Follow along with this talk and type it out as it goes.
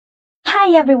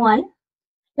Hi everyone!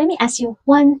 Let me ask you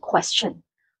one question.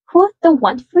 Who don't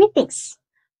want free things?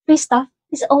 Free stuff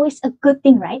is always a good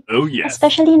thing, right? Oh yes.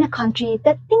 Especially in a country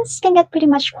that things can get pretty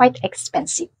much quite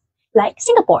expensive, like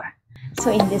Singapore.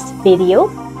 So in this video,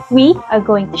 we are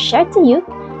going to share to you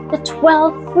the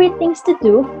 12 free things to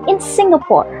do in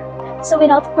Singapore. So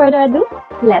without further ado,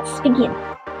 let's begin.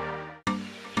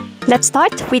 Let's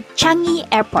start with Changi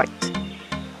Airport.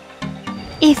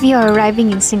 If you're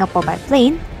arriving in Singapore by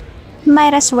plane,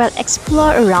 might as well explore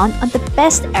around on the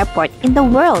best airport in the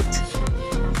world.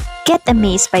 Get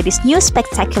amazed by this new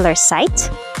spectacular sight,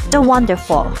 the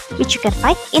Wonderfall, which you can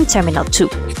find in Terminal 2.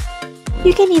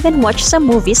 You can even watch some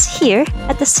movies here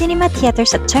at the cinema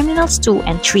theaters at Terminals 2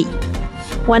 and 3.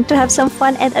 Want to have some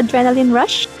fun and adrenaline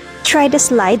rush? Try the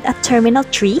slide at Terminal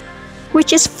 3,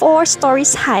 which is 4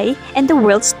 stories high and the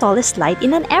world's tallest slide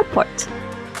in an airport.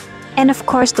 And of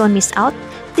course, don't miss out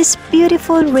this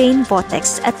beautiful rain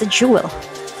vortex at the Jewel.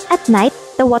 At night,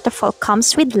 the waterfall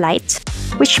comes with light,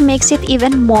 which makes it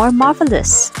even more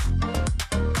marvelous.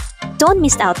 Don't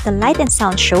miss out the light and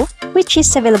sound show, which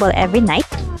is available every night,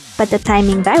 but the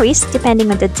timing varies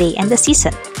depending on the day and the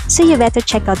season, so you better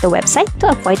check out the website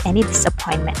to avoid any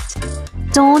disappointment.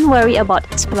 Don't worry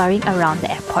about exploring around the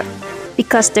airport,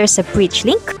 because there's a bridge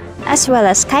link, as well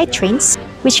as sky trains,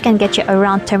 which can get you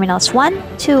around Terminals 1,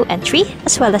 2, and 3,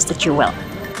 as well as the Jewel.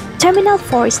 Terminal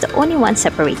 4 is the only one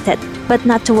separated, but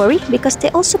not to worry because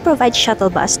they also provide shuttle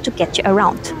bus to get you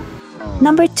around.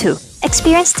 Number 2.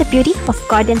 Experience the beauty of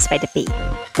Gardens by the Bay.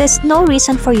 There's no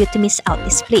reason for you to miss out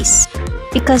this place,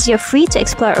 because you're free to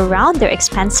explore around their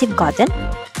expansive garden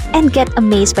and get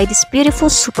amazed by these beautiful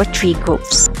super tree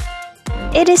groves.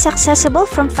 It is accessible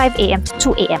from 5 AM to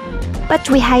 2 AM, but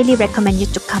we highly recommend you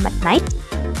to come at night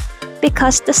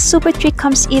because the super tree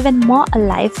comes even more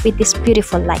alive with these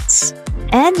beautiful lights.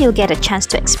 And you'll get a chance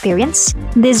to experience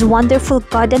this wonderful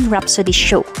Garden Rhapsody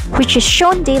show, which is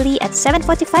shown daily at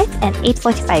 7:45 and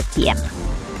 8:45 PM.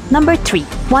 Number 3.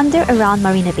 Wander around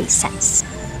Marina Bay Sands.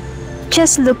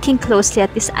 Just looking closely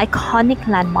at this iconic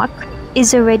landmark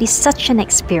is already such an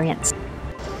experience.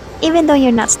 Even though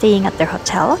you're not staying at their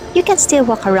hotel, you can still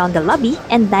walk around the lobby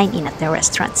and dine in at the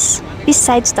restaurants.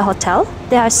 Besides the hotel,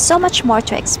 there are so much more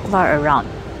to explore around.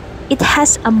 It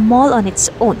has a mall on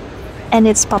its own, and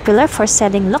it's popular for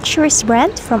selling luxurious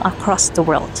brands from across the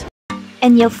world.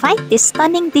 And you'll find this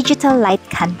stunning digital light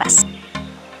canvas.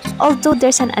 Although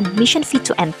there's an admission fee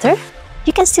to enter,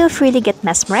 you can still freely get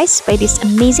mesmerized by this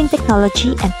amazing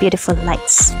technology and beautiful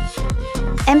lights.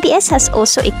 MBS has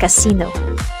also a casino,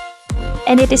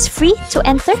 and it is free to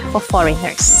enter for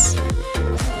foreigners.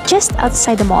 Just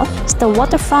outside the mall is the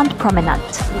Waterfront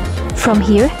Promenade. From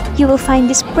here, you will find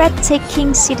this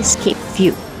breathtaking cityscape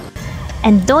view.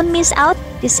 And don't miss out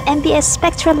this MBS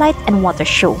Spectral Light and Water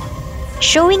Show,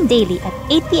 showing daily at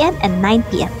 8 PM and 9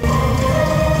 PM.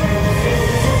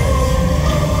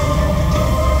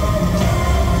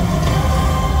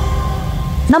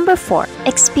 Number 4.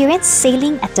 Experience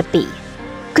sailing at the bay.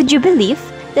 Could you believe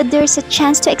that there is a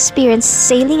chance to experience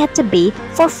sailing at the bay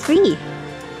for free?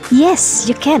 Yes,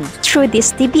 you can, through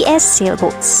these TBS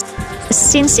sailboats.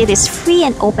 Since it is free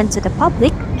and open to the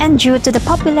public, and due to the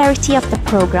popularity of the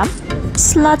program,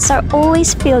 slots are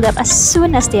always filled up as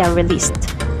soon as they are released.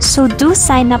 So do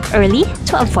sign up early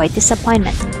to avoid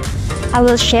disappointment. I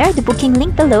will share the booking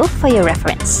link below for your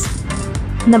reference.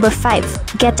 Number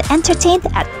 5. Get entertained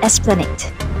at Esplanade.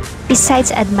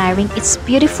 Besides admiring its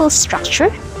beautiful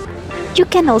structure, you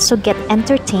can also get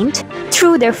entertained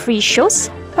through their free shows,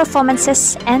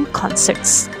 performances, and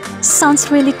concerts.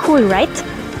 Sounds really cool, right?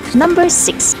 Number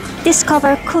 6.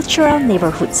 Discover cultural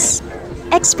neighborhoods.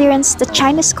 Experience the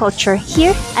Chinese culture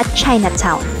here at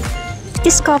Chinatown.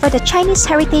 Discover the Chinese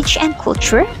heritage and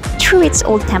culture through its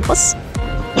old temples,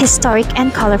 historic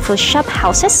and colorful shop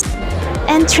houses,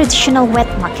 and traditional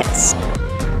wet markets.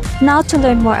 Now to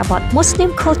learn more about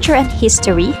Muslim culture and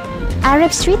history,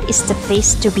 Arab Street is the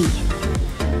place to be.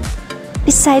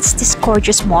 Besides this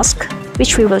gorgeous mosque,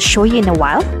 which we will show you in a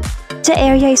while, the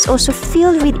area is also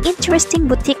filled with interesting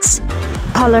boutiques,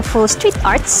 colorful street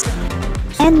arts,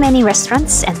 and many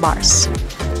restaurants and bars.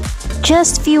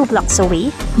 Just few blocks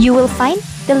away, you will find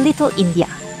the Little India,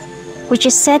 which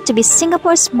is said to be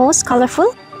Singapore's most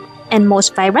colorful and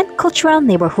most vibrant cultural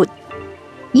neighborhood.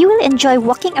 You will enjoy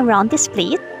walking around this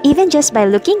place even just by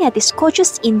looking at these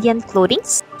gorgeous Indian clothing,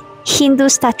 Hindu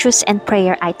statues and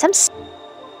prayer items,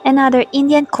 and other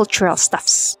Indian cultural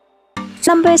stuffs.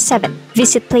 Number 7.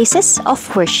 Visit places of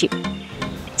worship.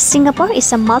 Singapore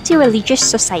is a multi-religious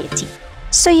society.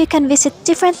 so you can visit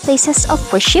different places of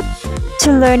worship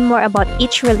to learn more about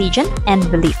each religion and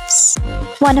beliefs.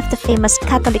 One of the famous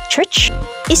Catholic church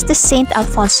is the St.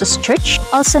 Alphonsus Church,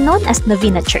 also known as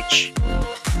Novena Church.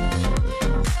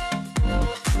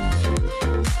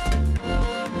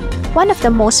 One of the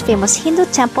most famous Hindu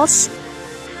temples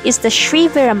is the Sri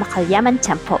Veeramakaliamman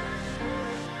Temple.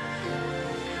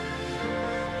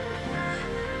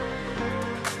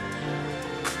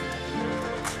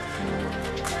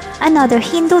 Another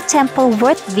Hindu temple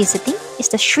worth visiting is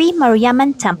the Sri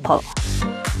Mariamman Temple.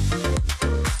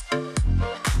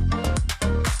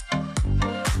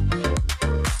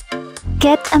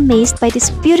 Get amazed by this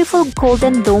beautiful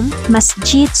golden dome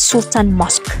Masjid Sultan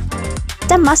Mosque.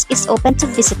 The mosque is open to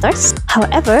visitors,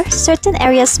 however, certain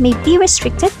areas may be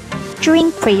restricted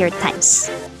during prayer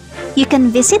times. You can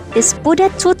visit this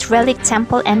Buddha Tooth Relic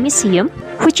Temple and Museum,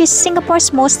 which is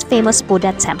Singapore's most famous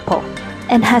Buddha temple,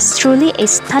 and has truly a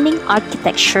stunning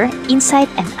architecture inside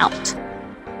and out.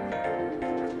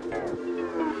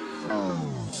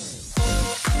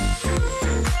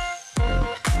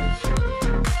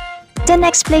 The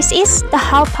next place is the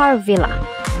Haupar Villa.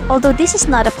 Although this is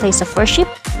not a place of worship,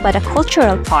 but a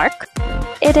cultural park,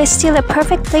 it is still a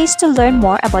perfect place to learn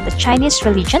more about the Chinese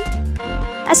religion,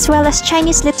 as well as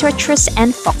Chinese literatures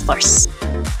and folklores.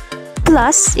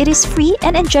 Plus, it is free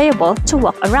and enjoyable to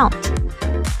walk around.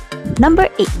 Number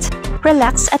 8.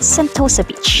 Relax at Sentosa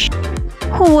Beach.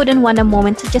 Who wouldn't want a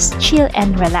moment to just chill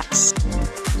and relax?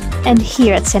 And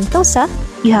here at Sentosa,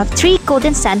 you have 3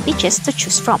 golden sand beaches to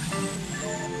choose from.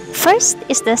 First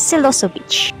is the Siloso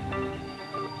Beach.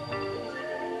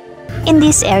 In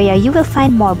this area, you will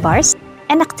find more bars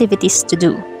and activities to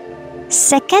do.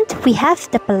 Second, we have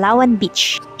the Palawan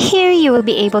Beach. Here you will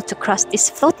be able to cross this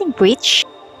floating bridge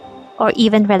or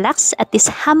even relax at these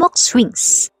hammock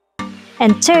swings.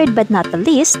 And third but not the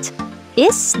least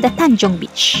is the Tanjong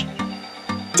Beach.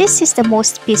 This is the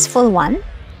most peaceful one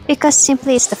because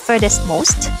simply it's the furthest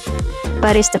most,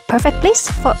 but it's the perfect place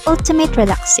for ultimate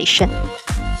relaxation.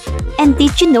 And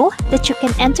did you know that you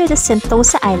can enter the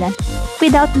Sentosa Island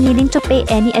without needing to pay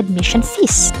any admission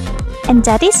fees? And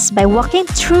that is by walking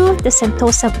through the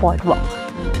Sentosa Boardwalk,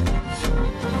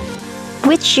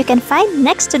 which you can find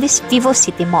next to this Vivo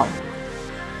City Mall.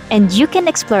 And you can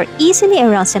explore easily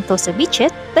around Sentosa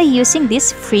beaches by using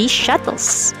these free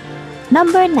shuttles.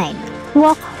 Number 9.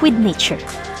 Walk with nature.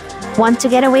 Want to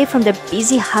get away from the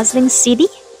busy, hustling city?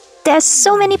 There's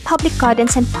so many public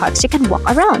gardens and parks you can walk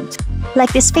around,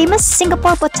 like this famous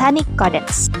Singapore Botanic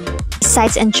Gardens.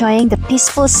 Besides enjoying the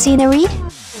peaceful scenery,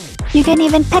 you can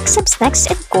even pack some snacks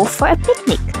and go for a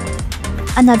picnic.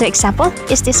 Another example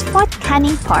is this Fort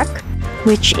Canning Park,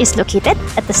 which is located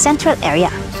at the central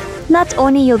area. Not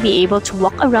only you'll be able to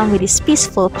walk around with these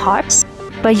peaceful parks,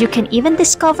 but you can even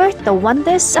discover the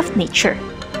wonders of nature.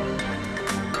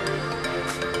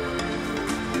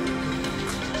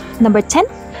 Number 10.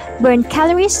 Burn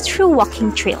calories through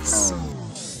walking trails.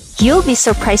 You'll be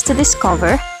surprised to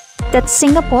discover that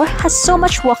Singapore has so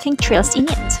much walking trails in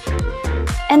it.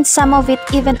 And some of it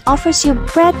even offers you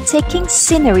breathtaking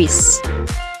sceneries,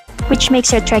 which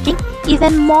makes your trekking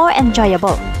even more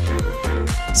enjoyable.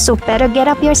 So better get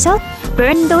up yourself,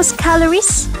 burn those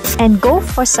calories, and go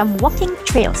for some walking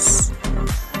trails.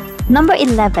 Number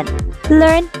 11.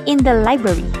 Learn in the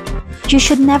library. You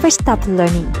should never stop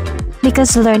learning,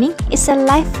 because learning is a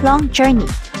lifelong journey,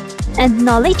 and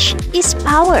knowledge is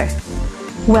power.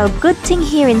 Well, good thing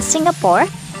here in Singapore,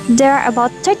 there are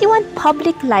about 31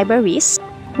 public libraries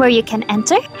where you can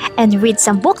enter and read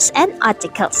some books and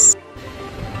articles.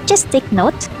 Just take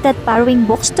note that borrowing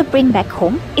books to bring back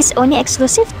home is only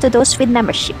exclusive to those with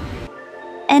membership.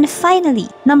 And finally,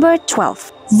 number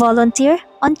 12. Volunteer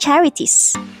on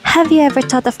charities. Have you ever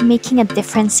thought of making a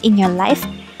difference in your life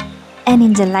and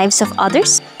in the lives of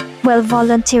others? Well,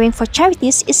 volunteering for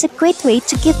charities is a great way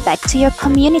to give back to your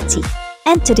community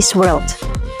and to this world.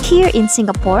 Here in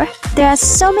Singapore, there are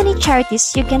so many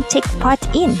charities you can take part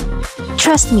in.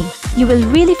 Trust me, you will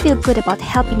really feel good about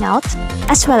helping out,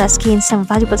 as well as gain some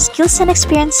valuable skills and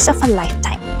experiences of a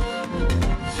lifetime.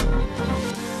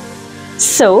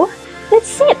 So,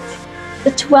 that's it!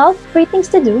 The 12 free things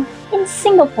to do in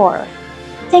Singapore.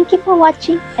 Thank you for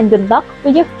watching and good luck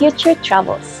with your future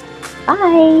travels.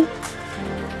 Bye!